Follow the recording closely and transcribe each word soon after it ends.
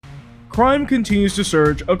crime continues to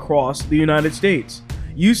surge across the United States.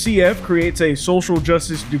 UCF creates a social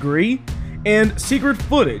justice degree, and secret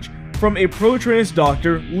footage from a pro-trans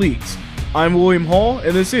doctor leaks. I'm William Hall,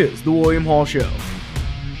 and this is The William Hall Show.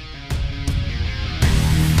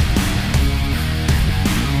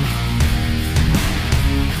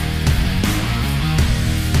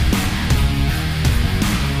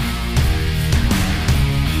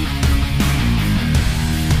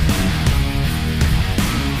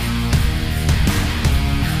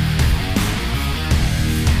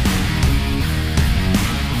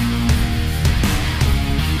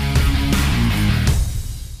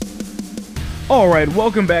 Alright,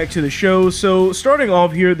 welcome back to the show. So, starting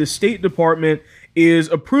off here, the State Department is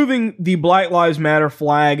approving the Black Lives Matter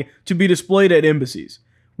flag to be displayed at embassies,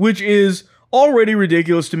 which is already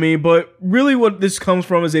ridiculous to me, but really what this comes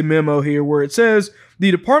from is a memo here where it says, the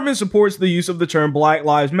department supports the use of the term Black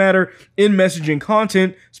Lives Matter in messaging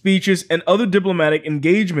content, speeches, and other diplomatic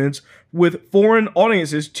engagements with foreign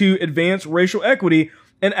audiences to advance racial equity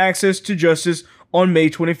and access to justice on May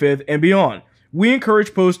 25th and beyond. We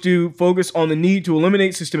encourage posts to focus on the need to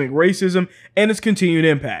eliminate systemic racism and its continued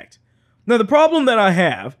impact. Now, the problem that I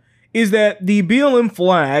have is that the BLM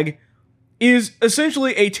flag is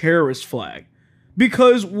essentially a terrorist flag,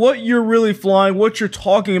 because what you're really flying, what you're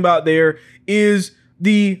talking about there is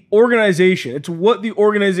the organization. It's what the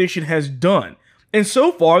organization has done. And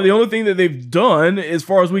so far, the only thing that they've done, as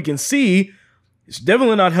far as we can see, it's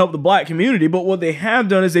definitely not helped the black community, but what they have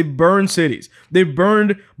done is they've burned cities. They've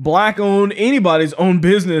burned black-owned, anybody's own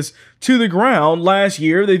business to the ground last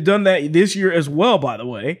year. They've done that this year as well, by the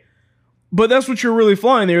way. But that's what you're really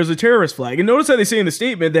flying there, is a terrorist flag. And notice how they say in the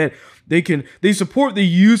statement that they support the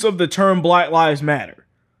use of the term Black Lives Matter.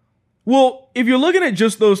 Well, if you're looking at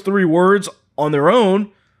just those three words on their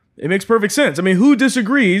own, it makes perfect sense. I mean, who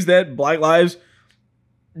disagrees that black lives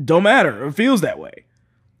don't matter or feels that way?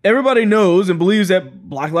 Everybody knows and believes that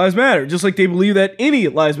Black Lives Matter, just like they believe that any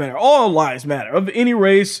lives matter, all lives matter, of any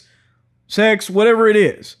race, sex, whatever it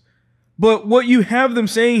is. But what you have them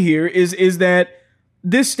saying here is that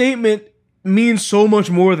this statement means so much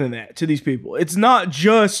more than that to these people. It's not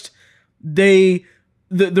just the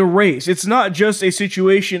race. It's not just a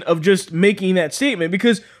situation of just making that statement,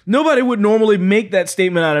 because nobody would normally make that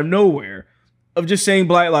statement out of nowhere of just saying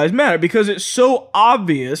Black Lives Matter, because it's so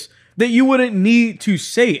obvious that you wouldn't need to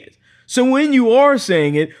say it. So when you are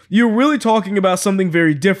saying it, you're really talking about something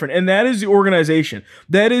very different, and that is the organization.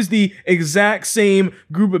 That is the exact same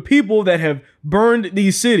group of people that have burned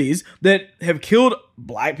these cities, that have killed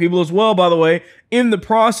black people as well, by the way, in the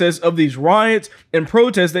process of these riots and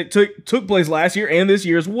protests that took place last year and this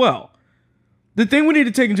year as well. The thing we need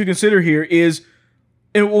to take into consider here is,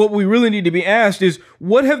 and what we really need to be asked is,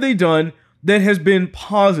 what have they done that has been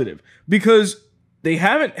positive? Because they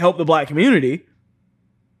haven't helped the black community.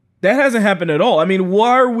 That hasn't happened at all. I mean,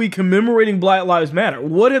 why are we commemorating Black Lives Matter?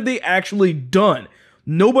 What have they actually done?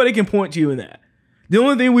 Nobody can point to you in that. The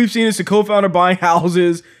only thing we've seen is the co-founder buying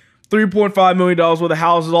houses, $3.5 million worth of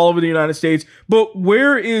houses all over the United States. But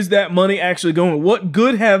where is that money actually going? What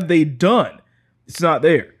good have they done? It's not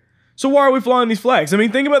there. So why are we flying these flags? I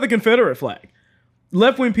mean, think about the Confederate flag.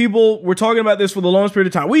 Left-wing people were talking about this for the longest period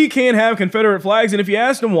of time. We can't have Confederate flags. And if you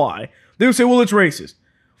ask them why, they would say, well, it's racist.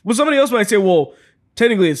 Well, somebody else might say, well,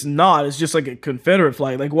 technically it's not. It's just like a Confederate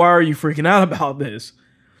flag. Like, why are you freaking out about this?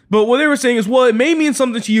 But what they were saying is, well, it may mean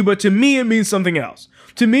something to you, but to me, it means something else.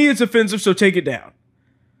 To me, it's offensive, so take it down.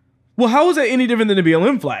 Well, how is that any different than a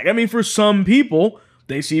BLM flag? I mean, for some people,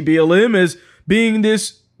 they see BLM as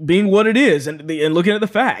being what it is, and looking at the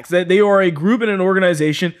facts, that they are a group and an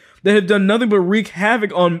organization that have done nothing but wreak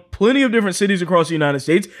havoc on plenty of different cities across the United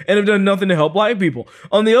States and have done nothing to help black people.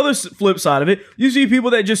 On the other flip side of it, you see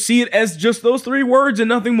people that just see it as just those three words and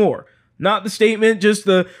nothing more. Not the statement,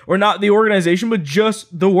 or not the organization, but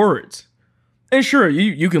just the words. And sure,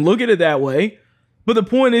 you can look at it that way, but the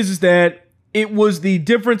point is that it was the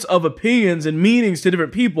difference of opinions and meanings to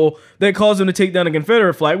different people that caused them to take down a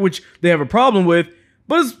Confederate flag, which they have a problem with,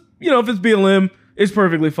 but if it's BLM, it's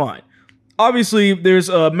perfectly fine. Obviously, there's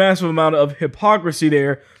a massive amount of hypocrisy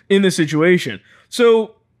there in this situation.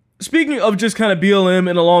 So, speaking of just kind of BLM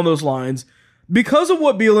and along those lines, because of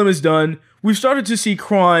what BLM has done, we've started to see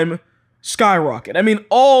crime skyrocket. I mean,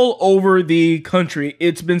 all over the country,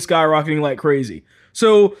 it's been skyrocketing like crazy.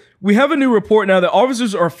 So, we have a new report now that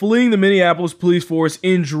officers are fleeing the Minneapolis police force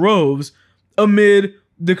in droves amid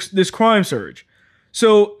this crime surge.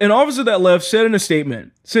 So, an officer that left said in a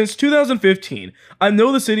statement, "Since 2015, I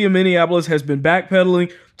know the city of Minneapolis has been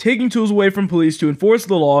backpedaling, taking tools away from police to enforce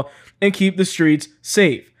the law and keep the streets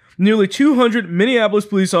safe. Nearly 200 Minneapolis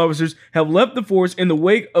police officers have left the force in the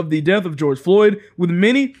wake of the death of George Floyd, with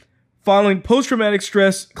many filing post-traumatic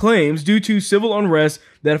stress claims due to civil unrest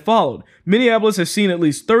that followed. Minneapolis has seen at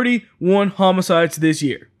least 31 homicides this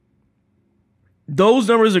year. Those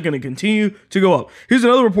numbers are going to continue to go up. Here's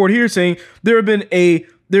another report here saying there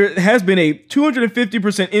has been a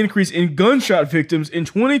 250% increase in gunshot victims in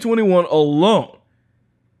 2021 alone.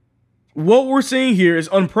 What we're seeing here is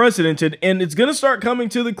unprecedented, and it's going to start coming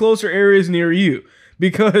to the closer areas near you,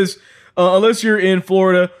 because unless you're in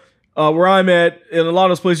Florida, where I'm at, in a lot of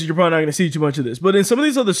those places, you're probably not going to see too much of this. But in some of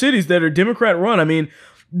these other cities that are Democrat run, I mean,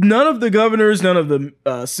 none of the governors, none of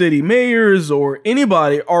the city mayors or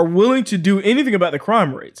anybody are willing to do anything about the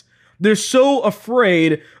crime rates. They're so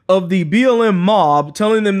afraid of the BLM mob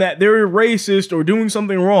telling them that they're racist or doing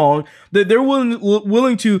something wrong that they're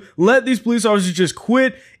willing to let these police officers just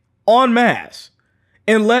quit en masse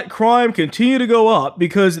and let crime continue to go up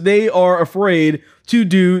because they are afraid to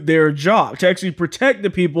do their job, to actually protect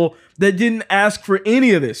the people that didn't ask for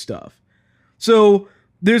any of this stuff. So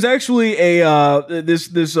there's actually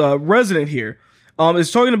this resident here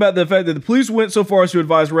is talking about the fact that the police went so far as to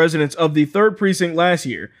advise residents of the 3rd precinct last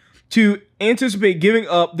year to anticipate giving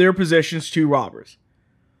up their possessions to robbers.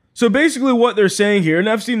 So basically what they're saying here, and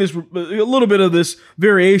I've seen this a little bit of this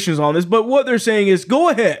variations on this, but what they're saying is go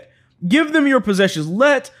ahead, give them your possessions.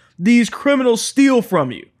 Let these criminals steal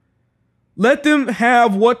from you. Let them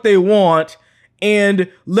have what they want and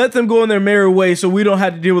let them go in their merry way so we don't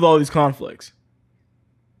have to deal with all these conflicts.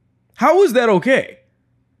 How is that okay?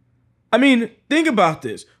 I mean, think about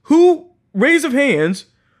this. Raise of hands,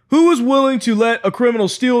 who is willing to let a criminal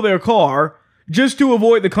steal their car just to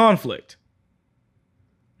avoid the conflict?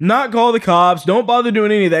 Not call the cops, don't bother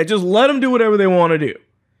doing any of that, just let them do whatever they want to do.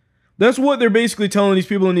 That's what they're basically telling these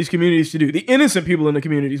people in these communities to do. The innocent people in the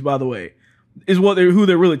communities, by the way, is who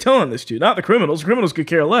they're really telling this to, not the criminals. The criminals could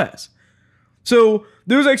care less. So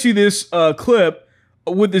there's actually this clip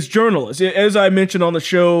with this journalist. As I mentioned on the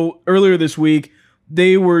show earlier this week,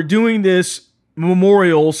 they were doing this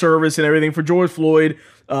memorial service and everything for George Floyd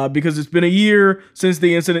because it's been a year since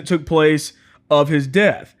the incident took place of his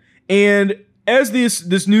death. And as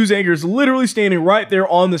this news anchor is literally standing right there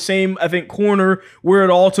on the same, I think, corner where it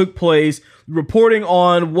all took place, reporting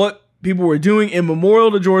on what people were doing in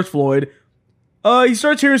memorial to George Floyd, he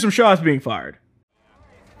starts hearing some shots being fired.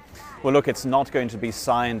 Well, look, it's not going to be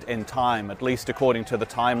signed in time, at least according to the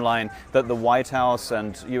timeline that the White House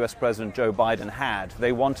and US President Joe Biden had.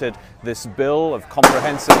 They wanted this bill of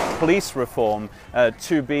comprehensive police reform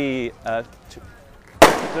to be...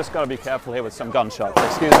 Just got to be careful here with some gunshots.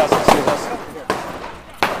 Excuse us, excuse us.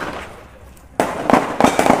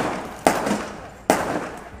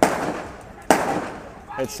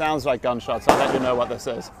 It sounds like gunshots. I'll let you know what this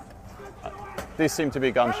is. These seem to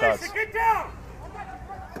be gunshots. Get down!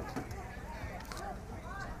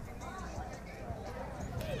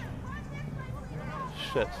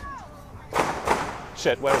 Shit.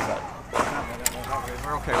 Shit, where is that?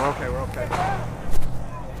 We're okay, we're okay, we're okay.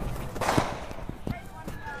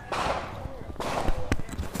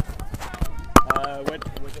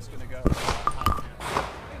 We're just gonna go.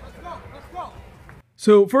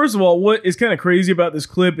 So first of all, what is kind of crazy about this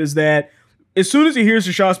clip is that as soon as he hears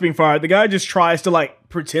the shots being fired, the guy just tries to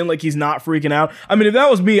pretend like he's not freaking out. I mean, if that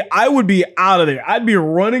was me, I would be out of there. I'd be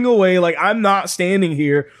running away. Like, I'm not standing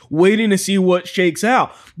here waiting to see what shakes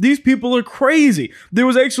out. These people are crazy. There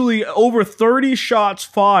was actually over 30 shots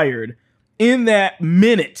fired in that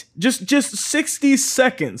minute. Just 60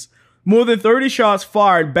 seconds. More than 30 shots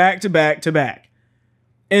fired back to back to back.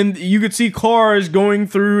 And you could see cars going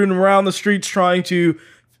through and around the streets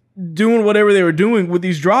doing whatever they were doing with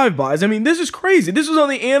these drive-bys. I mean, this is crazy. This was on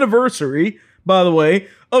the anniversary, by the way,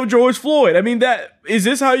 of George Floyd. I mean, is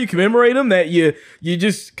this how you commemorate him? That you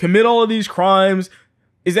just commit all of these crimes?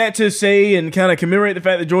 Is that to say and kind of commemorate the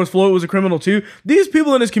fact that George Floyd was a criminal too? These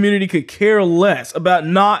people in this community could care less about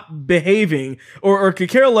not behaving or could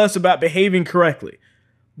care less about behaving correctly.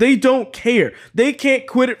 They don't care. They can't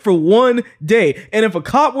quit it for one day. And if a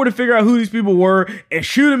cop were to figure out who these people were and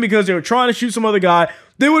shoot them because they were trying to shoot some other guy,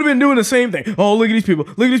 they would have been doing the same thing. Oh, look at these people.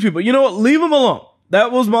 Look at these people. You know what? Leave them alone.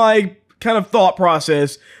 That was my kind of thought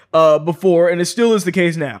process before, and it still is the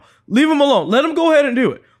case now. Leave them alone. Let them go ahead and do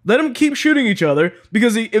it. Let them keep shooting each other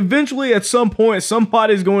because eventually at some point,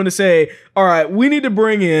 somebody's going to say, all right, we need to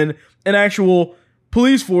bring in an actual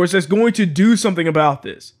police force that's going to do something about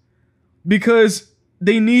this. Because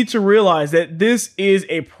they need to realize that this is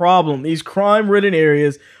a problem. These crime-ridden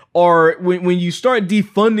areas are when you start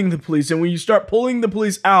defunding the police and when you start pulling the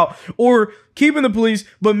police out or keeping the police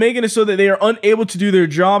but making it so that they are unable to do their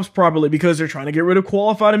jobs properly because they're trying to get rid of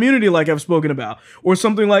qualified immunity like I've spoken about or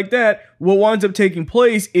something like that, what winds up taking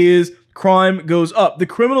place is crime goes up. The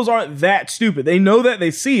criminals aren't that stupid. They know that,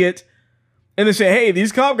 they see it, and they say, hey,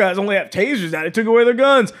 these cop guys only have tasers now. They took away their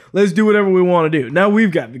guns. Let's do whatever we want to do. Now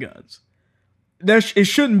we've got the guns. It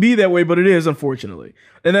shouldn't be that way, but it is, unfortunately.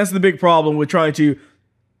 And that's the big problem with trying to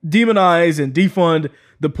demonize and defund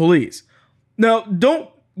the police. Now, don't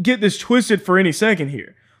get this twisted for any second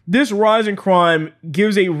here. This rise in crime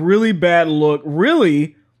gives a really bad look,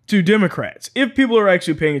 really, to Democrats. If people are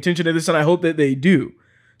actually paying attention to this, and I hope that they do.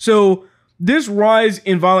 So, this rise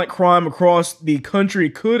in violent crime across the country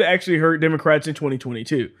could actually hurt Democrats in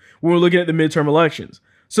 2022 when we're looking at the midterm elections.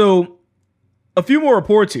 So, a few more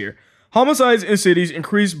reports here. Homicides in cities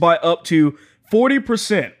increased by up to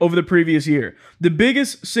 40% over the previous year, the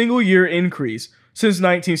biggest single-year increase since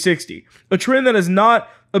 1960, a trend that has not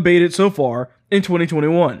abated so far in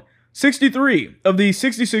 2021. 63 of the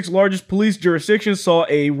 66 largest police jurisdictions saw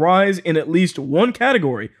a rise in at least one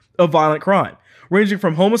category of violent crime, ranging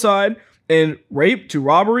from homicide and rape to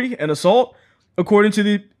robbery and assault, according to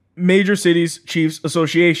the Major Cities Chiefs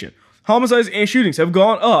Association. Homicides and shootings have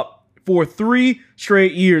gone up for 3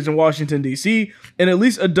 straight years in Washington, D.C., and at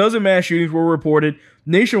least a dozen mass shootings were reported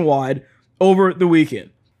nationwide over the weekend.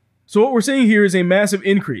 So what we're seeing here is a massive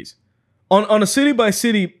increase. On a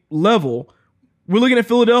city-by-city level, we're looking at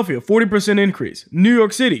Philadelphia, 40% increase. New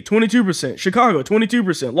York City, 22%. Chicago,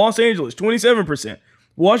 22%. Los Angeles, 27%.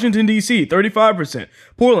 Washington, D.C., 35%.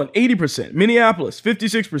 Portland, 80%. Minneapolis,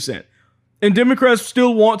 56%. And Democrats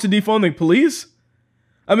still want to defund the police?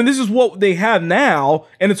 I mean, this is what they have now,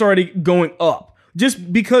 and it's already going up.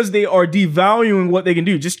 Just because they are devaluing what they can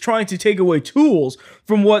do, just trying to take away tools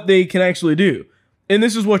from what they can actually do. And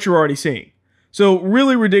this is what you're already seeing. So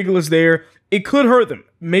really ridiculous there. It could hurt them.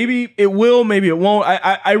 Maybe it will, maybe it won't.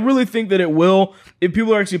 I really think that it will if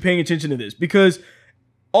people are actually paying attention to this, because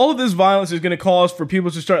all of this violence is going to cause for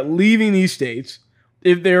people to start leaving these states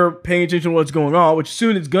if they're paying attention to what's going on, which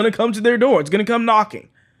soon it's going to come to their door. It's going to come knocking,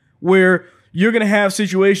 where you're going to have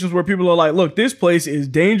situations where people are like, look, this place is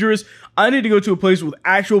dangerous. I need to go to a place with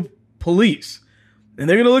actual police. And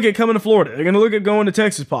they're going to look at coming to Florida. They're going to look at going to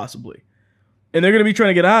Texas possibly. And they're going to be trying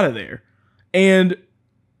to get out of there. And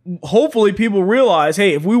hopefully people realize,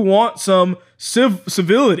 hey, if we want some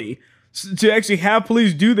civility to actually have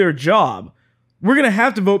police do their job, we're going to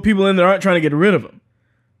have to vote people in that aren't trying to get rid of them.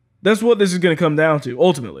 That's what this is going to come down to,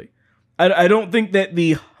 ultimately. I don't think that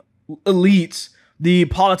the elites, the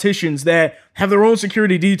politicians that have their own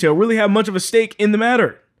security detail, really have much of a stake in the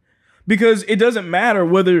matter. Because it doesn't matter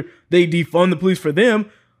whether they defund the police for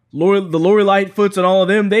them. The Lori Lightfoots and all of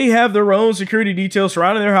them, they have their own security detail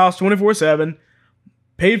surrounding their house 24/7,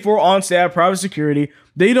 paid for on staff, private security.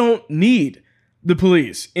 They don't need the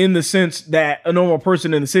police in the sense that a normal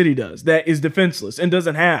person in the city does, that is defenseless and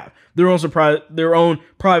doesn't have their own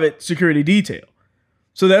private security detail.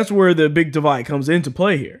 So that's where the big divide comes into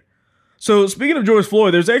play here. So speaking of George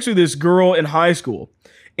Floyd, there's actually this girl in high school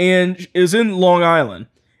and is in Long Island,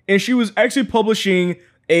 and she was actually publishing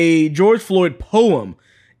a George Floyd poem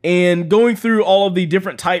and going through all of the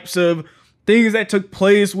different types of things that took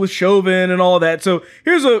place with Chauvin and all of that. So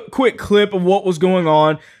here's a quick clip of what was going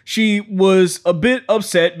on. She was a bit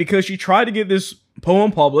upset because she tried to get this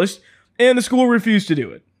poem published and the school refused to do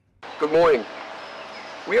it. Good morning.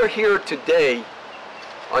 We are here today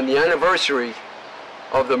on the anniversary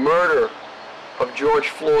of the murder of George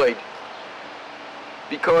Floyd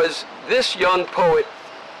because this young poet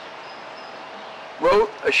wrote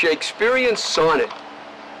a Shakespearean sonnet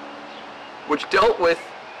which dealt with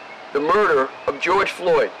the murder of George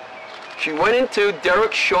Floyd. She went into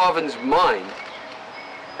Derek Chauvin's mind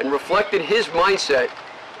and reflected his mindset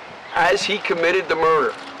as he committed the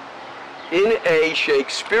murder in a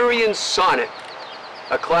Shakespearean sonnet,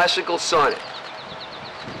 a classical sonnet.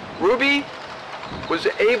 Ruby was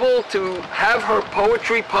able to have her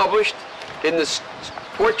poetry published in the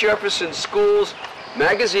Port Jefferson Schools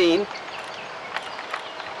magazine,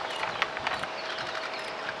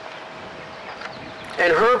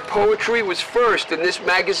 and her poetry was first in this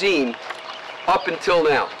magazine up until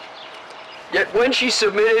now. Yet when she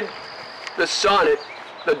submitted the sonnet,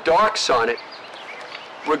 the dark sonnet,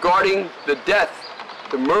 regarding the death,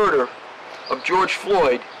 the murder of George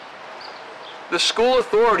Floyd, the school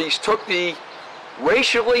authorities took the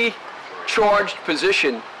racially charged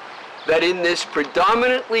position that in this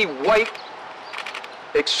predominantly white,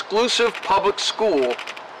 exclusive public school,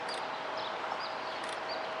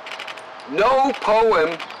 no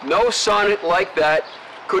poem, no sonnet like that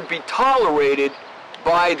could be tolerated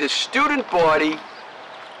by the student body,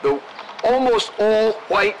 the almost all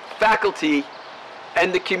white faculty,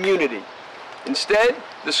 and the community. Instead,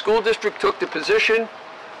 the school district took the position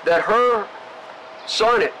that her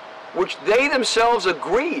sonnet, which they themselves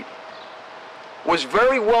agreed was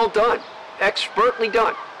very well done, expertly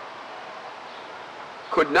done,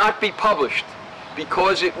 could not be published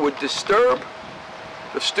because it would disturb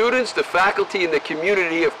the students, the faculty, and the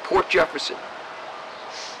community of Port Jefferson.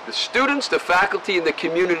 The students, the faculty, and the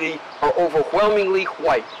community are overwhelmingly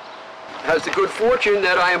white. It has the good fortune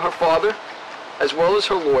that I am her father, as well as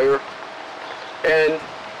her lawyer, and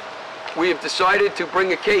we have decided to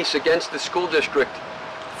bring a case against the school district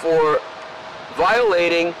for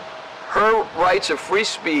violating her rights of free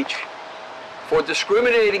speech, for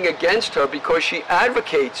discriminating against her because she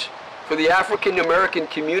advocates for the African American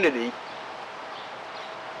community,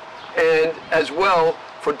 and as well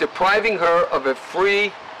for depriving her of a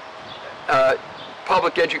free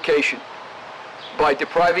public education by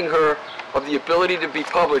depriving her of the ability to be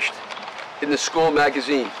published in the school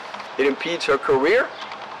magazine. It impedes her career,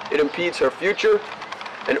 it impedes her future,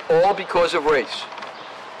 and all because of race.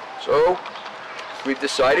 So we've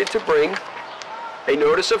decided to bring a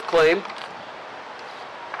notice of claim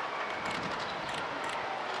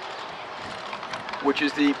which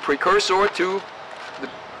is the precursor to the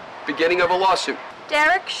beginning of a lawsuit.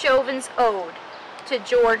 Derek Chauvin's Ode to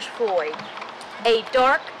George Floyd, a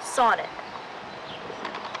dark sonnet.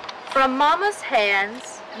 From Mama's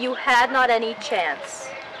hands you had not any chance.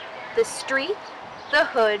 The street, the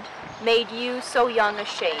hood, made you so young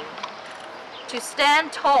ashamed. To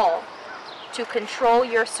stand tall, to control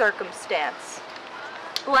your circumstance.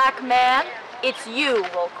 Black man, it's you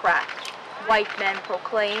will crack, white men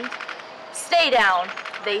proclaimed. Stay down,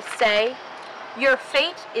 they say. Your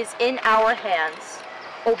fate is in our hands.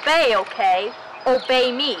 Obey, okay?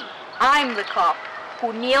 Obey me. I'm the cop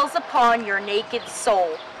who kneels upon your naked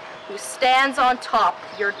soul, who stands on top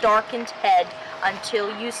your darkened head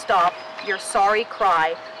until you stop your sorry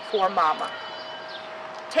cry for mama.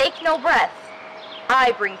 Take no breath.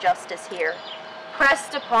 I bring justice here,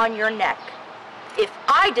 pressed upon your neck. If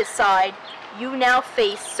I decide you now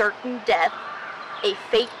face certain death, a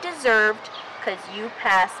fate deserved 'cause you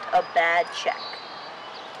passed a bad check.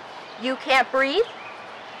 You can't breathe?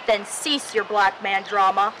 Then cease your black man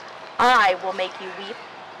drama. I will make you weep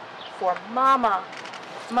for mama,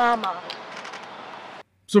 mama.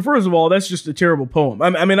 So first of all, that's just a terrible poem.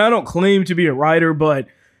 I mean, I don't claim to be a writer, but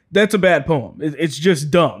that's a bad poem. It's just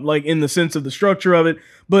dumb, like in the sense of the structure of it.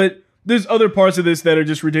 But there's other parts of this that are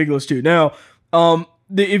just ridiculous too. Now,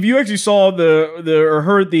 if you actually saw or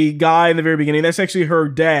heard the guy in the very beginning, that's actually her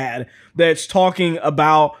dad that's talking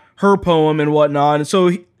about her poem and whatnot. And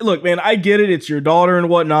so, look, man, I get it. It's your daughter and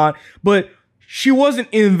whatnot, but she wasn't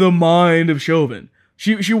in the mind of Chauvin.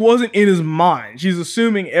 She wasn't in his mind. She's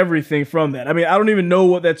assuming everything from that. I mean, I don't even know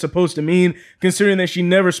what that's supposed to mean, considering that she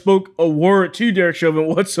never spoke a word to Derek Chauvin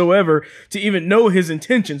whatsoever to even know his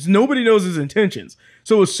intentions. Nobody knows his intentions.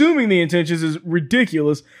 So assuming the intentions is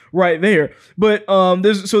ridiculous right there. But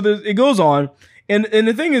it goes on. And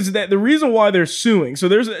the thing is that the reason why they're suing, so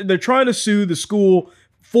they're trying to sue the school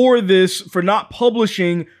for not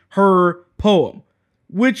publishing her poem,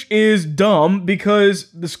 which is dumb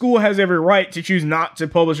because the school has every right to choose not to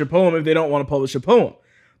publish a poem if they don't want to publish a poem.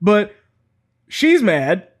 But she's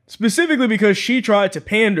mad specifically because she tried to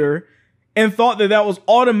pander and thought that was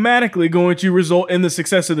automatically going to result in the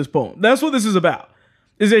success of this poem. That's what this is about.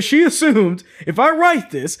 Is that she assumed if I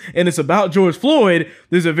write this and it's about George Floyd,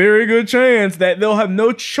 there's a very good chance that they'll have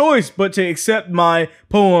no choice but to accept my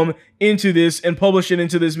poem into this and publish it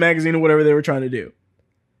into this magazine or whatever they were trying to do.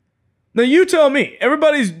 Now you tell me,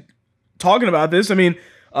 everybody's talking about this. I mean,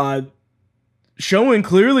 showing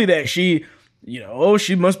clearly that she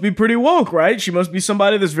must be pretty woke, right? She must be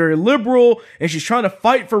somebody that's very liberal and she's trying to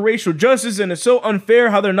fight for racial justice, and it's so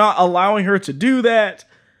unfair how they're not allowing her to do that.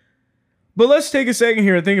 But let's take a second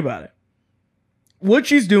here and think about it. What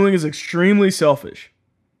she's doing is extremely selfish.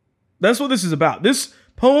 That's what this is about. This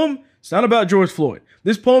poem, it's not about George Floyd.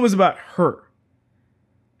 This poem is about her.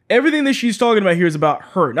 Everything that she's talking about here is about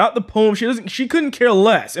her, not the poem. She couldn't care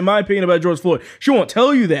less, in my opinion, about George Floyd. She won't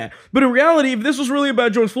tell you that. But in reality, if this was really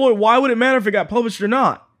about George Floyd, why would it matter if it got published or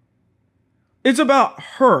not? It's about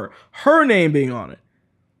her name being on it.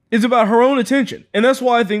 It's about her own attention. And that's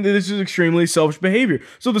why I think that this is extremely selfish behavior.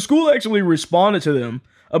 So the school actually responded to them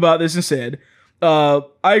about this and said, I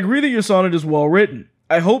agree that your sonnet is well written.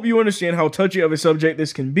 I hope you understand how touchy of a subject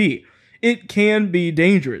this can be. It can be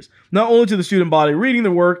dangerous, not only to the student body reading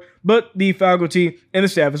the work, but the faculty and the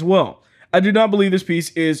staff as well. I do not believe this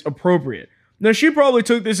piece is appropriate. Now, she probably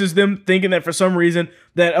took this as them thinking that for some reason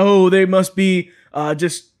that, oh, they must be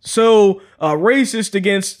just so racist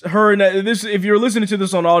against her. And this, if you're listening to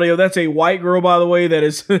this on audio, that's a white girl, by the way, that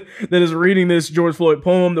is that is reading this George Floyd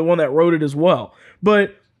poem, the one that wrote it as well.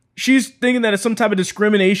 But she's thinking that it's some type of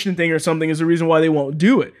discrimination thing or something is the reason why they won't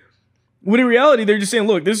do it. When in reality, they're just saying,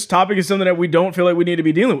 look, this topic is something that we don't feel like we need to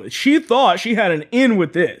be dealing with. She thought she had an in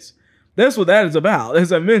with this. That's what that is about,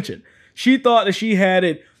 as I mentioned. She thought that she had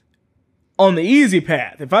it on the easy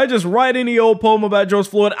path. If I just write any old poem about George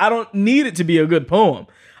Floyd, I don't need it to be a good poem.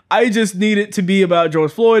 I just need it to be about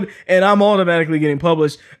George Floyd, and I'm automatically getting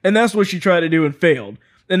published. And that's what she tried to do and failed.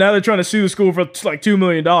 And now they're trying to sue the school for like $2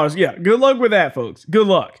 million. Yeah, good luck with that, folks. Good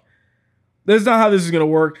luck. That's not how this is going to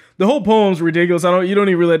work. The whole poem's ridiculous. You don't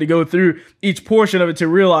even really have to go through each portion of it to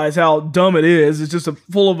realize how dumb it is. It's just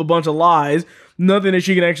full of a bunch of lies. Nothing that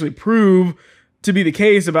she can actually prove to be the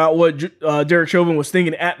case about what Derek Chauvin was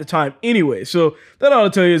thinking at the time anyway. So that ought to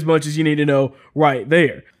tell you as much as you need to know right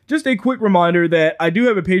there. Just a quick reminder that I do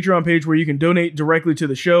have a Patreon page where you can donate directly to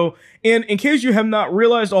the show. And in case you have not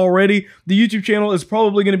realized already, the YouTube channel is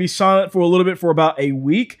probably going to be silent for a little bit for about a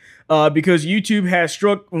week because YouTube has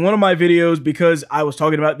struck one of my videos because I was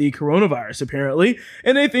talking about the coronavirus apparently.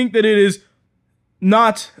 And they think that it is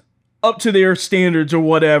not up to their standards or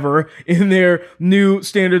whatever in their new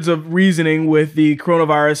standards of reasoning with the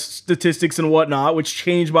coronavirus statistics and whatnot, which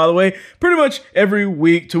change, by the way, pretty much every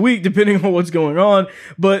week to week, depending on what's going on.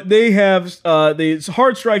 But they have, they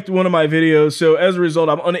hard striked one of my videos. So as a result,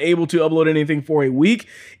 I'm unable to upload anything for a week.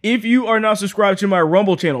 If you are not subscribed to my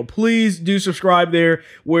Rumble channel, please do subscribe there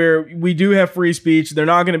where we do have free speech. They're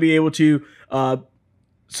not going to be able to,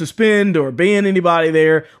 suspend or ban anybody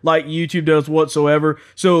there like YouTube does whatsoever.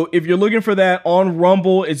 So if you're looking for that on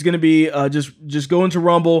Rumble, it's going to be just go into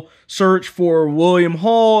Rumble, search for William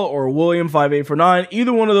Hall or William5849.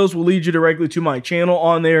 Either one of those will lead you directly to my channel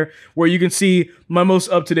on there where you can see my most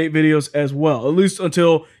up-to-date videos as well, at least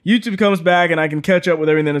until YouTube comes back and I can catch up with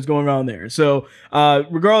everything that's going on there. So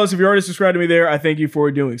regardless, if you're already subscribed to me there, I thank you for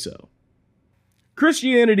doing so.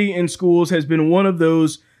 Christianity in schools has been one of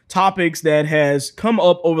those topics that has come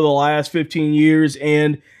up over the last 15 years,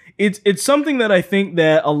 and it's something that I think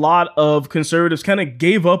that a lot of conservatives kind of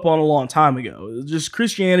gave up on a long time ago, just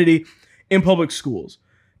Christianity in public schools.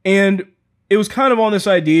 And it was kind of on this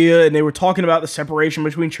idea, and they were talking about the separation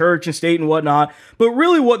between church and state and whatnot, but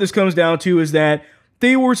really what this comes down to is that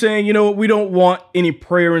they were saying, you know, we don't want any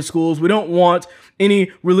prayer in schools, we don't want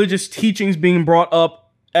any religious teachings being brought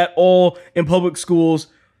up at all in public schools.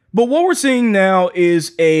 But what we're seeing now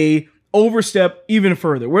is a overstep even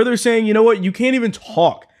further, where they're saying, you know what, you can't even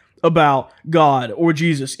talk about God or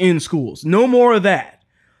Jesus in schools. No more of that.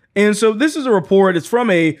 And so this is a report. It's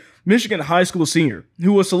from a Michigan high school senior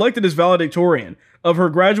who was selected as valedictorian of her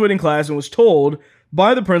graduating class and was told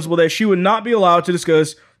by the principal that she would not be allowed to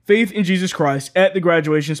discuss faith in Jesus Christ at the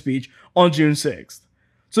graduation speech on June 6th.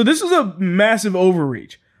 So this is a massive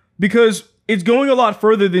overreach because it's going a lot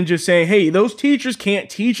further than just saying, hey, those teachers can't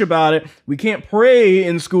teach about it. We can't pray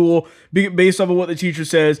in school based off of what the teacher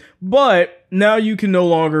says. But now you can no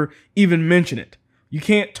longer even mention it. You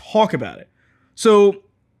can't talk about it. So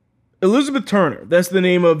Elizabeth Turner, that's the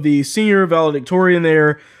name of the senior valedictorian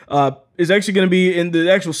there, is actually going to be in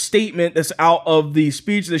the actual statement that's out of the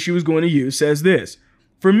speech that she was going to use, says this: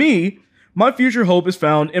 "For me, my future hope is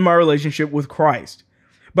found in my relationship with Christ.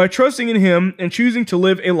 By trusting in him and choosing to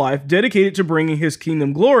live a life dedicated to bringing his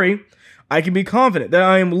kingdom glory, I can be confident that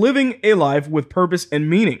I am living a life with purpose and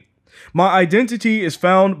meaning. My identity is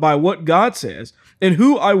found by what God says, and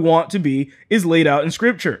who I want to be is laid out in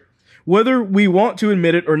Scripture. Whether we want to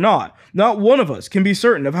admit it or not one of us can be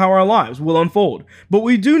certain of how our lives will unfold, but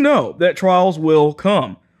we do know that trials will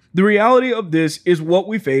come. The reality of this is what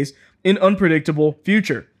we face in an unpredictable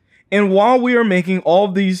future. And while we are making all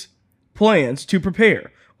of these plans to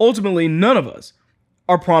prepare, ultimately, none of us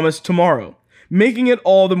are promised tomorrow, making it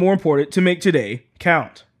all the more important to make today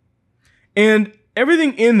count." And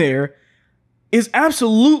everything in there is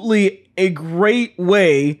absolutely a great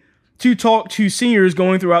way to talk to seniors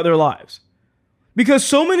going throughout their lives. Because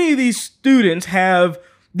so many of these students have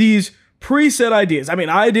these preset ideas. I mean,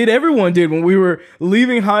 everyone did when we were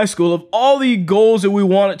leaving high school, of all the goals that we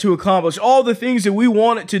wanted to accomplish, all the things that we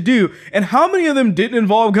wanted to do. And how many of them didn't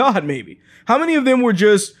involve God, maybe? How many of them were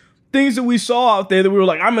just things that we saw out there that we were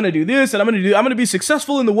like, I'm going to do this and I'm going to be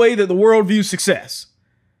successful in the way that the world views success.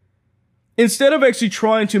 Instead of actually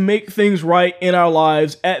trying to make things right in our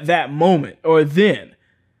lives at that moment or then,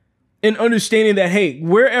 and understanding that, hey,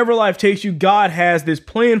 wherever life takes you, God has this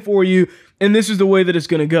plan for you and this is the way that it's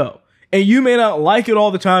going to go. And you may not like it all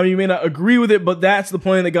the time, you may not agree with it, but that's the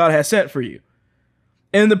plan that God has set for you.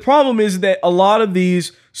 And the problem is that a lot of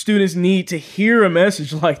these students need to hear a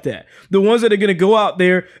message like that. The ones that are going to go out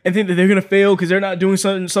there and think that they're going to fail because they're not doing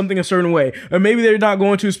something a certain way. Or maybe they're not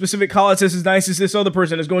going to a specific college that's as nice as this other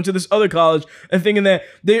person is going to this other college and thinking that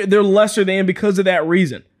they're lesser than because of that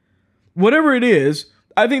reason. Whatever it is,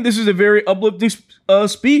 I think this is a very uplifting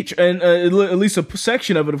speech, and at least a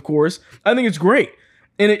section of it, of course. I think it's great.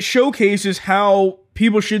 And it showcases how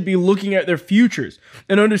people should be looking at their futures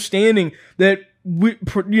and understanding that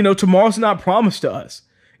tomorrow's not promised to us.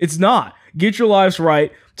 It's not. Get your lives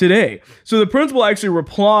right today. So the principal actually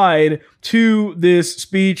replied to this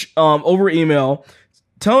speech over email,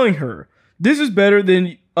 telling her, this is better,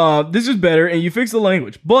 and you fix the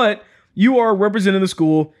language, but you are representing the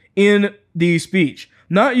school in the speech,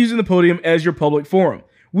 not using the podium as your public forum.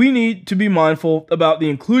 We need to be mindful about the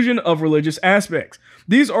inclusion of religious aspects.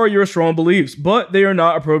 These are your strong beliefs, but they are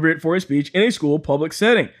not appropriate for a speech in a school public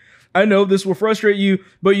setting. I know this will frustrate you,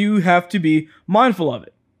 but you have to be mindful of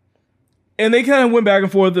it. And they kind of went back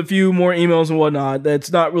and forth a few more emails and whatnot.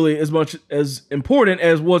 That's not really as much as important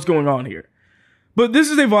as what's going on here. But this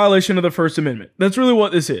is a violation of the First Amendment. That's really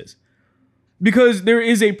what this is. Because there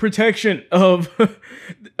is a protection of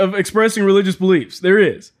expressing religious beliefs. There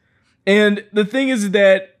is. And the thing is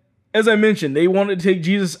that, as I mentioned, they wanted to take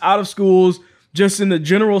Jesus out of schools just in the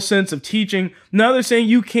general sense of teaching. Now they're saying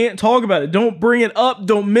you can't talk about it. Don't bring it up.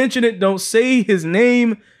 Don't mention it. Don't say his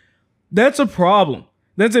name. That's a problem.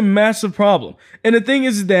 That's a massive problem. And the thing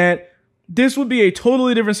is that this would be a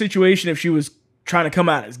totally different situation if she was trying to come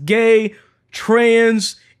out as gay,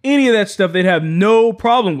 trans, any of that stuff they'd have no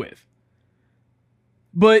problem with.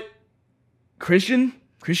 But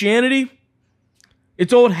Christianity,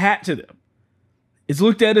 it's old hat to them. It's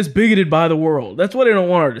looked at as bigoted by the world. That's why they don't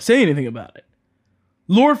want her to say anything about it.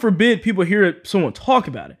 Lord forbid people hear someone talk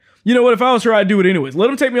about it. You know what? If I was her, I'd do it anyways. Let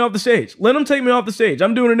them take me off the stage. Let them take me off the stage.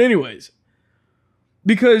 I'm doing it anyways.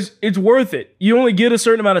 Because it's worth it. You only get a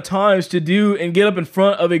certain amount of times to do and get up in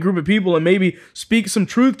front of a group of people and maybe speak some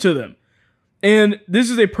truth to them. And this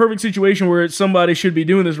is a perfect situation where somebody should be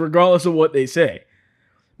doing this regardless of what they say.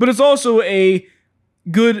 But it's also a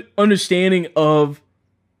good understanding of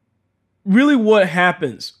really what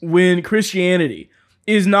happens when Christianity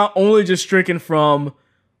is not only just stricken from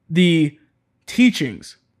the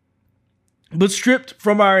teachings, but stripped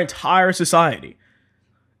from our entire society.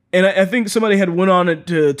 And I think somebody had went on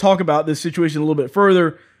to talk about this situation a little bit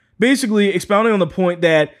further, basically expounding on the point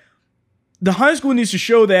that the high school needs to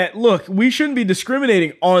show that, look, we shouldn't be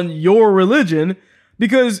discriminating on your religion,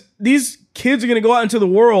 because these kids are going to go out into the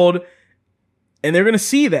world and they're going to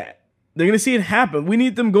see that. They're going to see it happen. We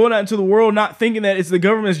need them going out into the world not thinking that it's the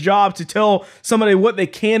government's job to tell somebody what they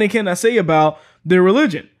can and cannot say about their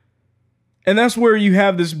religion. And that's where you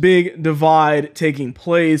have this big divide taking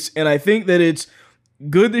place. And I think that it's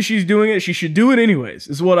good that she's doing it. She should do it anyways,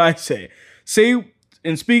 is what I say. Say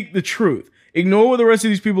and speak the truth. Ignore what the rest of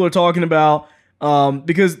these people are talking about,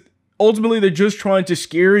 because ultimately they're just trying to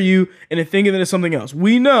scare you into thinking that it's something else.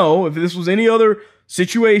 We know if this was any other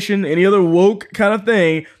situation, any other woke kind of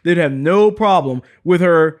thing, they'd have no problem with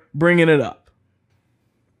her bringing it up.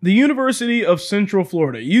 The University of Central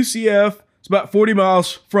Florida, UCF, it's about 40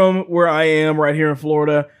 miles from where I am right here in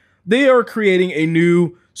Florida. They are creating a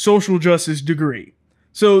new social justice degree.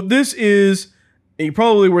 So this is, and you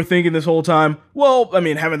probably were thinking this whole time, well, I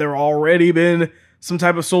mean, haven't there already been some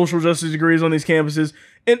type of social justice degrees on these campuses?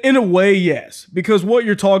 And in a way, yes, because what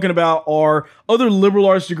you're talking about are other liberal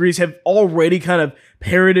arts degrees have already kind of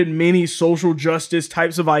parroted many social justice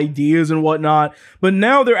types of ideas and whatnot, but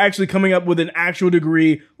now they're actually coming up with an actual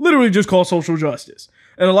degree literally just called social justice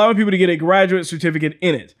and allowing people to get a graduate certificate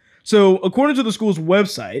in it. So according to the school's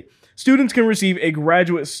website, students can receive a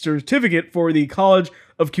graduate certificate for the College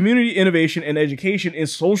of Community Innovation and Education in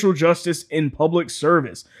Social Justice in Public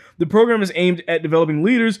Service. The program is aimed at developing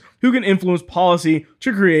leaders who can influence policy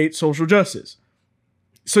to create social justice.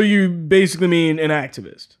 So you basically mean an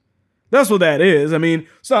activist. That's what that is. I mean,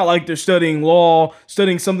 it's not like they're studying law,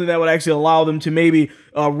 studying something that would actually allow them to maybe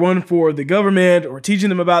run for the government or teaching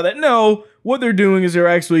them about that. No, what they're doing is they're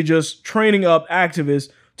actually just training up activists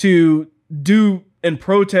to do and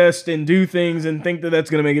protest and do things and think that that's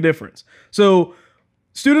going to make a difference. So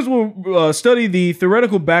students will study the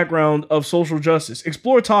theoretical background of social justice,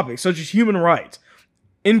 explore topics such as human rights,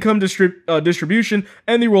 income distribution,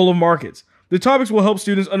 and the role of markets. The topics will help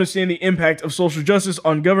students understand the impact of social justice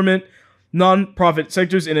on government, nonprofit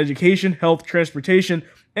sectors in education, health, transportation,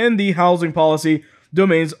 and the housing policy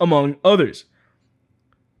domains, among others.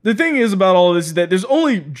 The thing is about all of this is that there's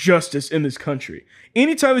only justice in this country.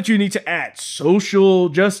 Anytime that you need to add social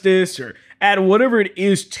justice or add whatever it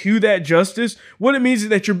is to that justice, what it means is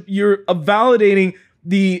that you're validating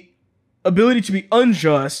the ability to be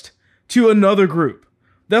unjust to another group.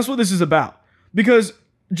 That's what this is about. Because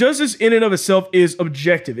justice in and of itself is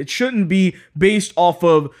objective. It shouldn't be based off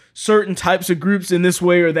of certain types of groups in this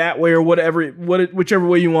way or that way or whichever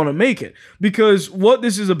way you want to make it. Because what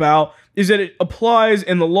this is about is that it applies,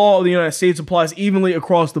 and the law of the United States applies evenly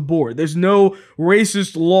across the board. There's no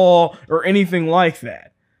racist law or anything like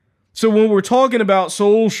that. So when we're talking about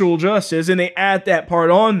social justice and they add that part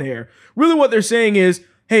on there, really what they're saying is,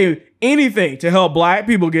 hey, anything to help black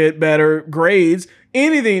people get better grades,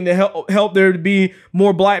 anything to help there to be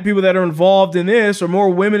more black people that are involved in this or more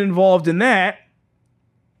women involved in that.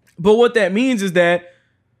 But what that means is that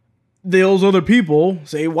those other people,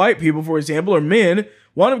 say white people, for example, or men,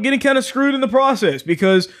 wind up getting kind of screwed in the process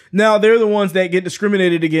because now they're the ones that get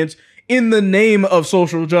discriminated against in the name of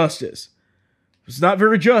social justice. It's not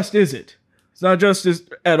very just, is it? It's not justice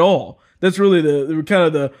at all. That's really the kind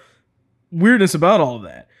of the weirdness about all of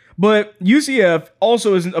that. But UCF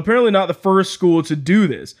also is apparently not the first school to do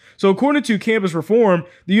this. So according to Campus Reform,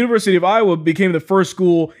 the University of Iowa became the first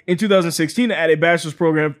school in 2016 to add a bachelor's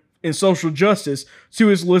program in social justice to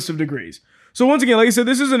its list of degrees. So once again, like I said,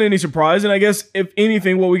 this isn't any surprise. And I guess if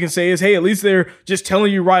anything, what we can say is, hey, at least they're just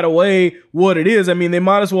telling you right away what it is. I mean, they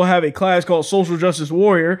might as well have a class called Social Justice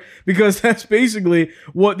Warrior because that's basically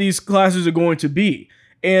what these classes are going to be.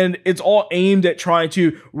 And it's all aimed at trying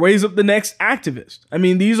to raise up the next activist. I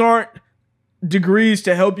mean, these aren't degrees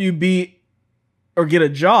to help you be or get a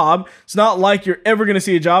job. It's not like you're ever going to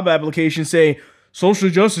see a job application say, social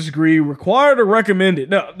justice degree required or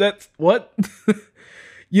recommended. No, that's what?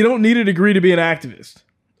 You don't need a degree to be an activist.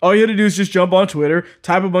 All you have to do is just jump on Twitter,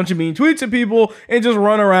 type a bunch of mean tweets at people, and just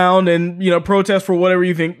run around and, protest for whatever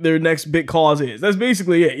you think their next big cause is. That's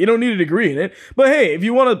basically it. You don't need a degree in it. But hey, if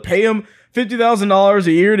you want to pay them $50,000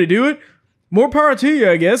 a year to do it, more power to you,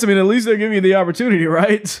 I guess. I mean, at least they're giving you the opportunity,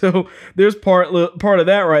 right? So there's part of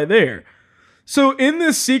that right there. So in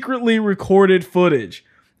this secretly recorded footage,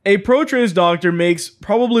 a pro-trans doctor makes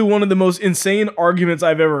probably one of the most insane arguments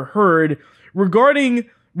I've ever heard regarding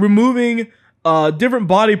removing different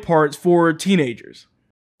body parts for teenagers.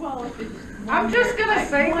 I'm just going to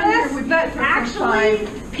say this, that actually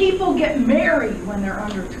people get married when they're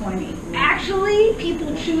under 20. Actually,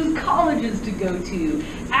 people choose colleges to go to.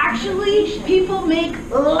 Actually, people make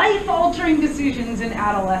life-altering decisions in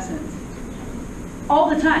adolescence. All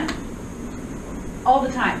the time. All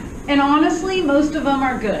the time. And honestly, most of them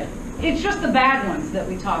are good. It's just the bad ones that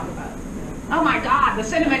we talk about. Oh my God, the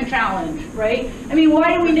cinnamon challenge, right? I mean,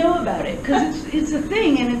 why do we know about it? Because it's a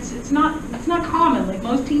thing, and it's not common. Like,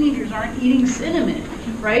 most teenagers aren't eating cinnamon,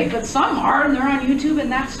 right? But some are, and they're on YouTube,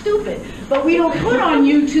 and that's stupid. But we don't put on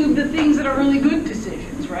YouTube the things that are really good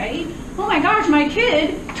decisions, right? Oh my gosh, my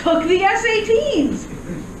kid took the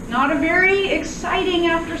SATs. Not a very exciting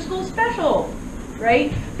after-school special,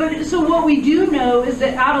 right? But so what we do know is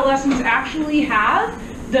that adolescents actually have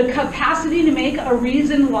the capacity to make a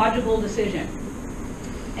reasoned, logical decision.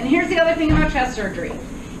 And here's the other thing about chest surgery.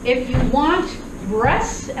 If you want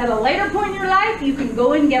breasts at a later point in your life, you can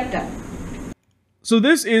go and get them. So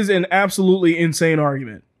this is an absolutely insane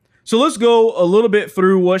argument. So let's go a little bit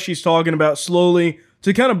through what she's talking about slowly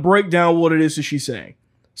to kind of break down what it is that she's saying.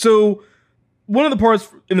 So one of the parts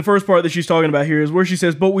in the first part that she's talking about here is where she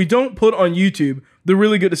says, but we don't put on YouTube the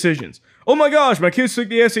really good decisions. Oh my gosh, my kids took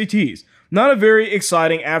the SATs. Not a very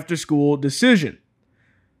exciting after-school decision.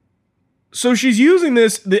 So she's using the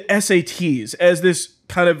SATs as this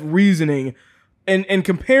kind of reasoning and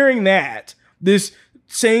comparing that, this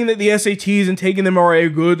saying that the SATs and taking them are a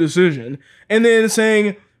good decision, and then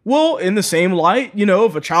saying, well, in the same light,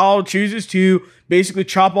 if a child chooses to basically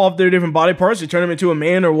chop off their different body parts to turn them into a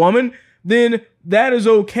man or woman, then that is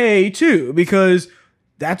okay too, because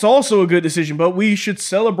that's also a good decision, but we should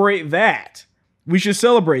celebrate that. We should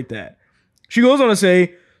celebrate that. She goes on to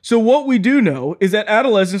say, so what we do know is that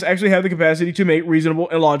adolescents actually have the capacity to make reasonable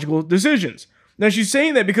and logical decisions. Now she's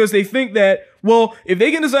saying that because they think that, well, if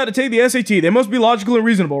they can decide to take the SAT, they must be logical and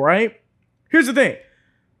reasonable, right? Here's the thing.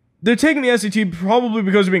 They're taking the SAT probably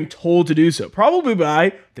because they're being told to do so, probably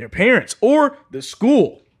by their parents or the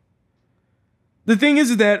school. The thing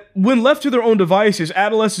is that when left to their own devices,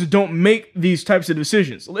 adolescents don't make these types of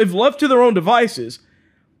decisions. If left to their own devices,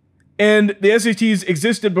 and the SATs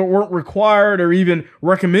existed but weren't required or even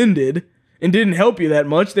recommended and didn't help you that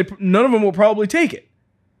much, none of them will probably take it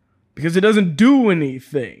because it doesn't do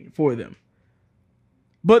anything for them.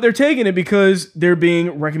 But they're taking it because they're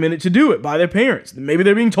being recommended to do it by their parents. Maybe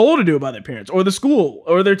they're being told to do it by their parents or the school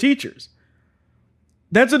or their teachers.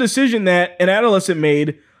 That's a decision that an adolescent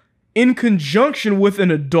made in conjunction with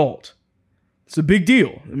an adult. It's a big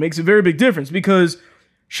deal. It makes a very big difference because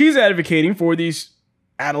she's advocating for these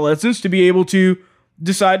adolescents to be able to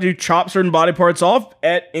decide to chop certain body parts off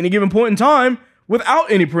at any given point in time without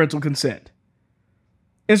any parental consent.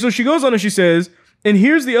 And so she goes on and she says, and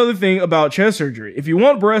here's the other thing about chest surgery. If you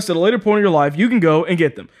want breasts at a later point in your life, you can go and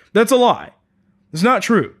get them. That's a lie. It's not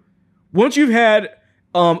true. Once you've had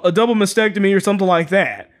a double mastectomy or something like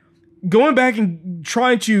that, going back and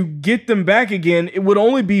trying to get them back again, it would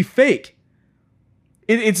only be fake.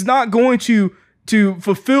 It's not going to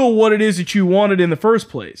fulfill what it is that you wanted in the first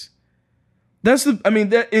place.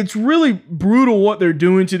 It's really brutal what they're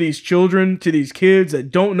doing to these children, to these kids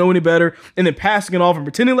that don't know any better, and then passing it off and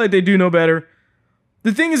pretending like they do know better.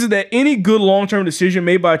 The thing is that any good long-term decision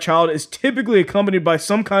made by a child is typically accompanied by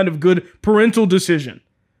some kind of good parental decision.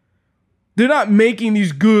 They're not making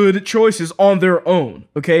these good choices on their own,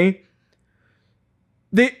 okay?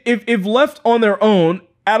 If left on their own,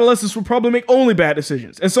 adolescents will probably make only bad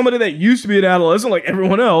decisions. As somebody that used to be an adolescent like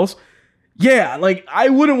everyone else, yeah, like I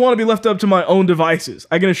wouldn't want to be left up to my own devices.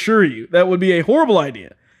 I can assure you that would be a horrible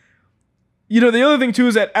idea. You know, the other thing too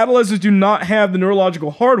is that adolescents do not have the neurological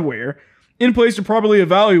hardware in place to properly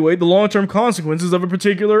evaluate the long-term consequences of a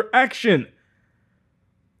particular action.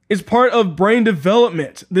 It's part of brain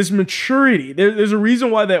development, this maturity. There's a reason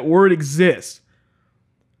why that word exists.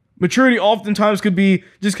 Maturity oftentimes could be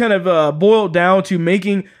just kind of boiled down to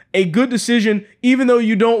making a good decision even though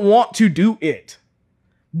you don't want to do it.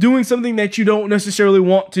 Doing something that you don't necessarily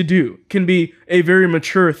want to do can be a very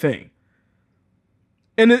mature thing.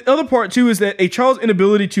 And the other part too is that a child's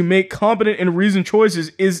inability to make competent and reasoned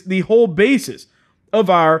choices is the whole basis of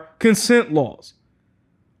our consent laws.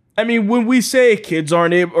 I mean, when we say kids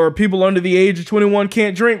aren't able, or people under the age of 21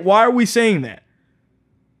 can't drink, why are we saying that?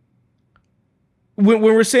 When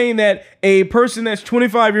we're saying that a person that's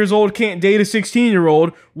 25 years old can't date a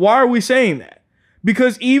 16-year-old, why are we saying that?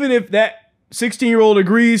 Because even if that 16-year-old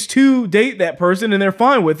agrees to date that person and they're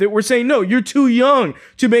fine with it, we're saying, no, you're too young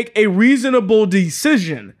to make a reasonable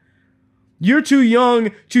decision. You're too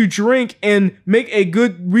young to drink and make a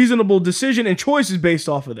good, reasonable decision and choices based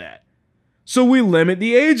off of that. So we limit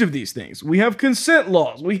the age of these things. We have consent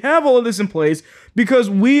laws. We have all of this in place because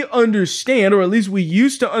we understand, or at least we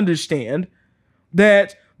used to understand,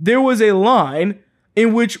 that there was a line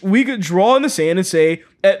in which we could draw in the sand and say,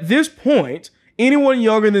 at this point, anyone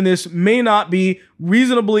younger than this may not be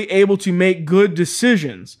reasonably able to make good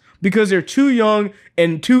decisions because they're too young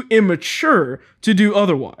and too immature to do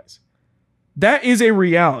otherwise. That is a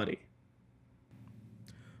reality.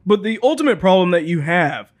 But the ultimate problem that you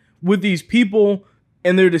have with these people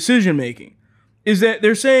and their decision making is that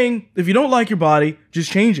they're saying, if you don't like your body,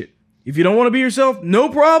 just change it. If you don't want to be yourself, no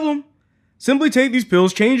problem. Simply take these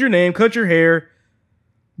pills, change your name, cut your hair,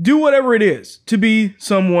 do whatever it is to be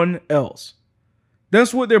someone else.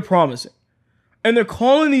 That's what they're promising. And they're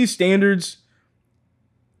calling these standards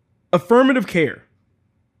affirmative care.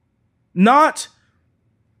 Not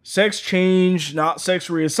sex change, not sex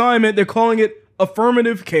reassignment. They're calling it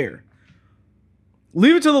affirmative care.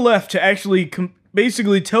 Leave it to the left to actually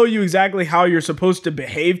basically tell you exactly how you're supposed to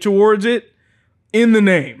behave towards it in the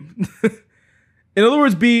name. In other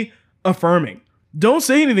words, be affirming. Don't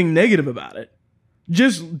say anything negative about it.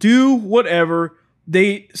 Just do whatever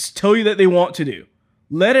they tell you that they want to do.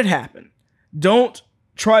 Let it happen. Don't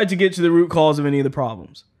try to get to the root cause of any of the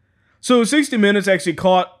problems. So 60 Minutes actually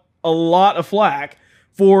caught a lot of flack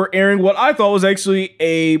for airing what I thought was actually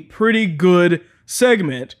a pretty good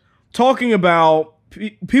segment talking about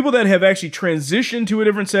people that have actually transitioned to a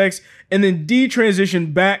different sex and then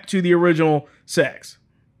detransitioned back to the original sex.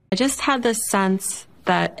 I just had this sense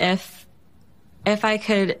that if I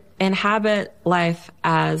could inhabit life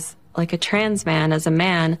as like a trans man, as a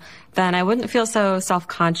man, then I wouldn't feel so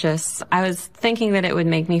self-conscious. I was thinking that it would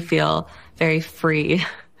make me feel very free.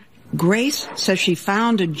 Grace says she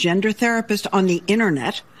found a gender therapist on the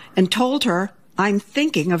internet and told her, I'm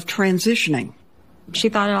thinking of transitioning. She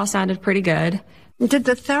thought it all sounded pretty good. Did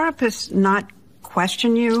the therapist not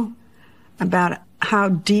question you about how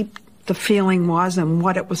deep the feeling was and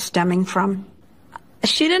what it was stemming from?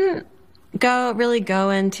 She didn't really go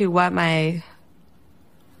into what my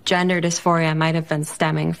gender dysphoria might have been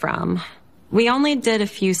stemming from. We only did a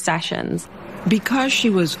few sessions. Because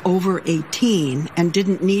she was over 18 and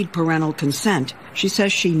didn't need parental consent, she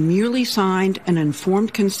says she merely signed an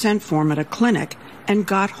informed consent form at a clinic and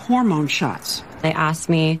got hormone shots. They asked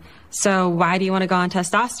me, so why do you want to go on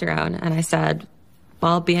testosterone? And I said,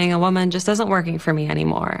 well, being a woman just isn't working for me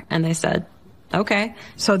anymore. And they said, okay.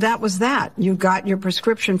 So that was that. You got your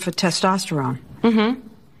prescription for testosterone. Mm-hmm.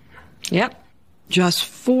 Yep. Just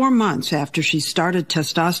 4 months after she started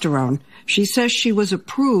testosterone, she says she was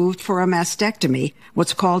approved for a mastectomy,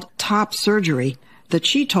 what's called top surgery, that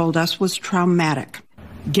she told us was traumatic.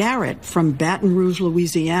 Garrett from Baton Rouge,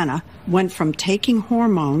 Louisiana, went from taking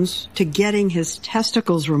hormones to getting his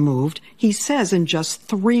testicles removed, he says, in just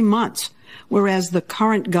 3 months, whereas the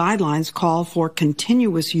current guidelines call for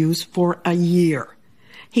continuous use for a year.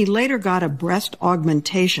 He later got a breast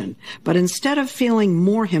augmentation, but instead of feeling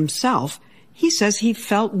more himself, he says he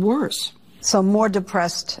felt worse. So more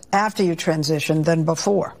depressed after you transitioned than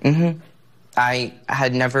before? Mm-hmm. I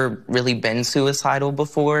had never really been suicidal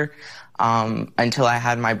before until I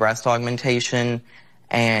had my breast augmentation.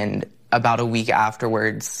 And about a week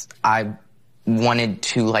afterwards, I wanted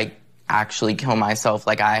to, actually kill myself.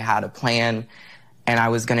 I had a plan and I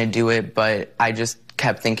was going to do it, but I just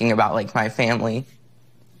kept thinking about, my family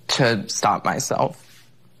to stop myself.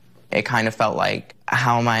 It kind of felt like,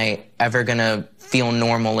 how am I ever going to feel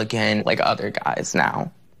normal again like other guys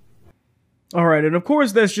now? All right, and of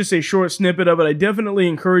course, that's just a short snippet of it. I definitely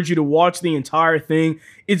encourage you to watch the entire thing.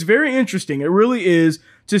 It's very interesting. It really is,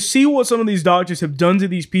 to see what some of these doctors have done to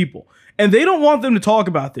these people. And they don't want them to talk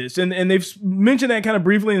about this. And they've mentioned that kind of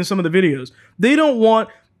briefly in some of the videos. They don't want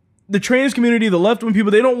the trans community, the left-wing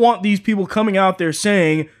people, they don't want these people coming out there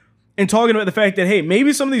saying and talking about the fact that, hey,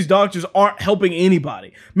 maybe some of these doctors aren't helping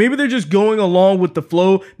anybody. Maybe they're just going along with the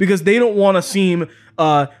flow because they don't want to seem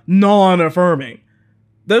non-affirming.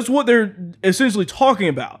 That's what they're essentially talking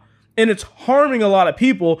about. And it's harming a lot of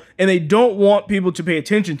people, and they don't want people to pay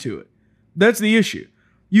attention to it. That's the issue.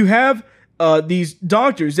 You have these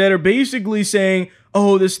doctors that are basically saying,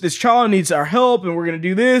 oh, this child needs our help, and we're going to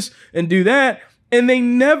do this and do that. And they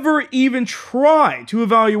never even try to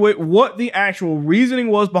evaluate what the actual reasoning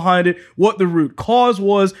was behind it, what the root cause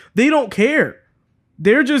was. They don't care.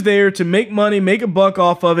 They're just there to make money, make a buck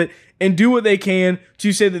off of it, and do what they can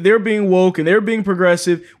to say that they're being woke and they're being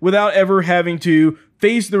progressive without ever having to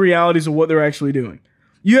face the realities of what they're actually doing.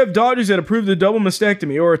 You have doctors that approved a double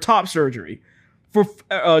mastectomy or a top surgery for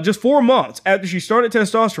just 4 months after she started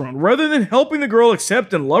testosterone. Rather than helping the girl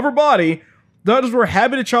accept and love her body, doctors were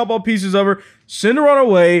happy to chop off pieces of her, send her on her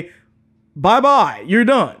way. Bye-bye, you're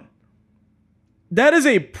done. That is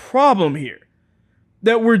a problem here,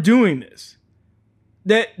 that we're doing this.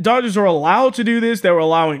 That doctors are allowed to do this, that we're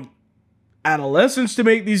allowing adolescents to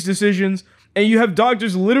make these decisions, and you have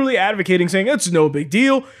doctors literally advocating, saying, it's no big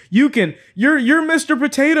deal. You're Mr.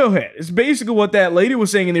 Potato Head. It's basically what that lady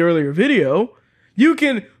was saying in the earlier video. You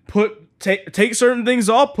can take certain things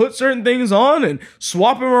off, put certain things on, and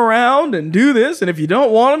swap them around and do this. And if you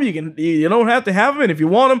don't want them, you don't have to have them. And if you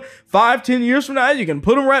want them 5-10 years from now, you can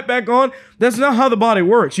put them right back on. That's not how the body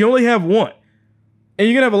works. You only have one. And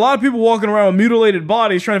you're going to have a lot of people walking around with mutilated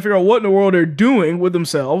bodies trying to figure out what in the world they're doing with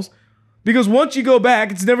themselves. Because once you go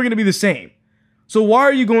back, it's never going to be the same. So why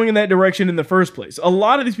are you going in that direction in the first place? A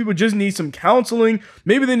lot of these people just need some counseling.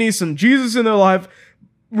 Maybe they need some Jesus in their life.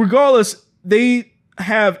 Regardless, they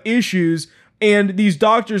have issues, and these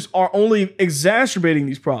doctors are only exacerbating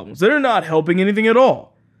these problems. They're not helping anything at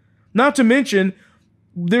all. Not to mention,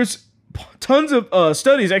 there's tons of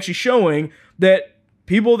studies actually showing that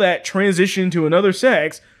people that transition to another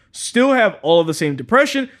sex still have all of the same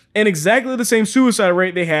depression and exactly the same suicide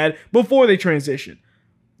rate they had before they transitioned.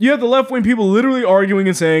 You have the left-wing people literally arguing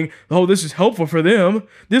and saying, oh, this is helpful for them.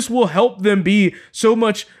 This will help them be so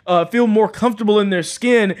much, feel more comfortable in their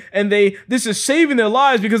skin. And this is saving their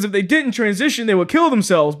lives because if they didn't transition, they would kill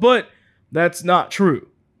themselves. But that's not true.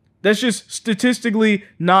 That's just statistically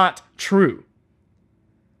not true.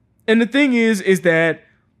 And the thing is that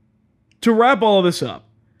to wrap all of this up,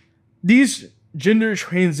 these gender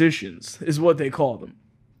transitions is what they call them.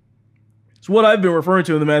 It's what I've been referring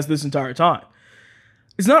to them as this entire time.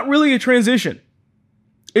 It's not really a transition.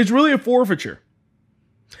 It's really a forfeiture.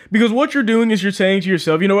 Because what you're doing is you're saying to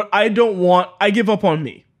yourself, you know what, I give up on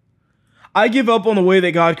me. I give up on the way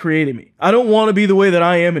that God created me. I don't want to be the way that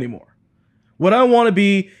I am anymore. What I want to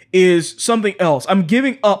be is something else. I'm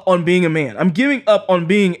giving up on being a man. I'm giving up on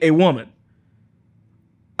being a woman.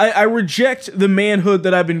 I reject the manhood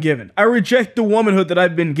that I've been given. I reject the womanhood that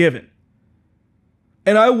I've been given.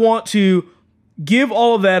 And I want to give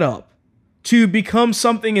all of that up to become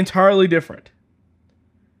something entirely different.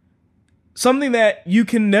 Something that you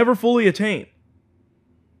can never fully attain.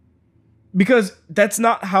 Because that's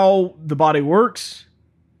not how the body works.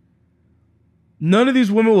 None of these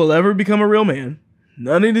women will ever become a real man.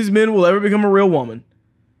 None of these men will ever become a real woman.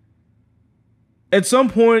 At some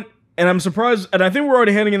point, and I'm surprised, and I think we're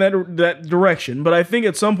already heading in that direction, but I think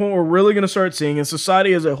at some point we're really going to start seeing, and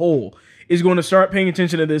society as a whole is going to start paying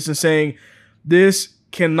attention to this and saying, this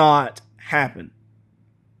cannot happen.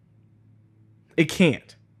 It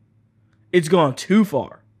can't. It's gone too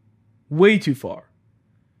far. Way too far.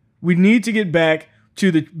 We need to get back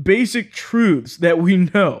to the basic truths that we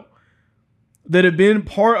know, that have been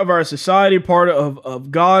part of our society, part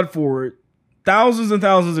of God for thousands and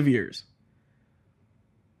thousands of years.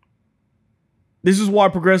 This is why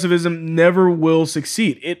progressivism never will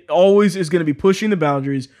succeed. It always is going to be pushing the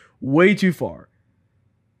boundaries way too far.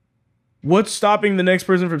 What's stopping the next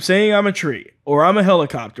person from saying I'm a tree, or I'm a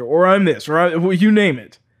helicopter, or I'm this, or you name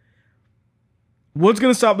it? What's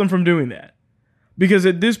going to stop them from doing that? Because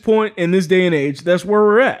at this point, in this day and age, that's where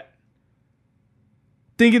we're at.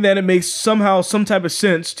 Thinking that it makes somehow some type of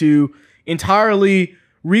sense to entirely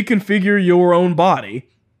reconfigure your own body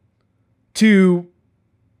to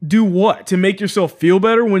do what? To make yourself feel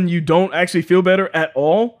better when you don't actually feel better at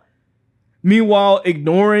all? Meanwhile,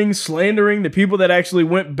 ignoring, slandering the people that actually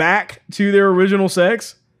went back to their original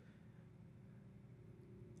sex?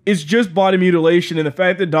 It's just body mutilation, and the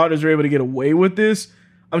fact that doctors are able to get away with this,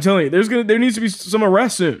 I'm telling you, there needs to be some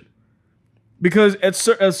arrest soon. Because at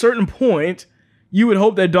a certain point, you would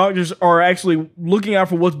hope that doctors are actually looking out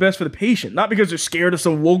for what's best for the patient, not because they're scared of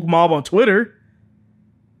some woke mob on Twitter.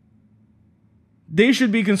 They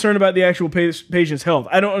should be concerned about the actual patient's health.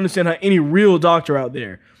 I don't understand how any real doctor out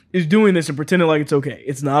there is doing this and pretending like it's okay.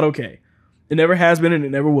 It's not okay. It never has been and it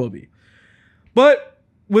never will be. But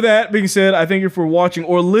with that being said, I thank you for watching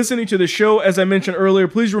or listening to the show. As I mentioned earlier,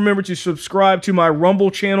 please remember to subscribe to my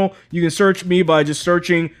Rumble channel. You can search me by just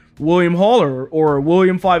searching William Hall or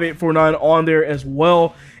William5849 on there as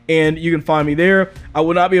well, and you can find me there. I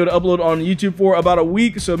will not be able to upload on YouTube for about a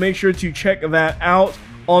week, so make sure to check that out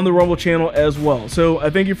on the Rumble channel as well. So I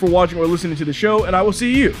thank you for watching or listening to the show, and I will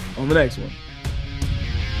see you on the next one.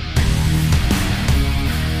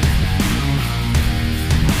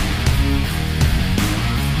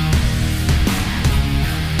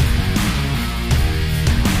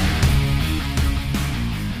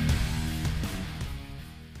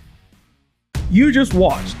 You just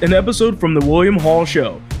watched an episode from The William Hall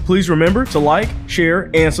Show. Please remember to like, share,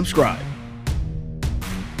 and subscribe.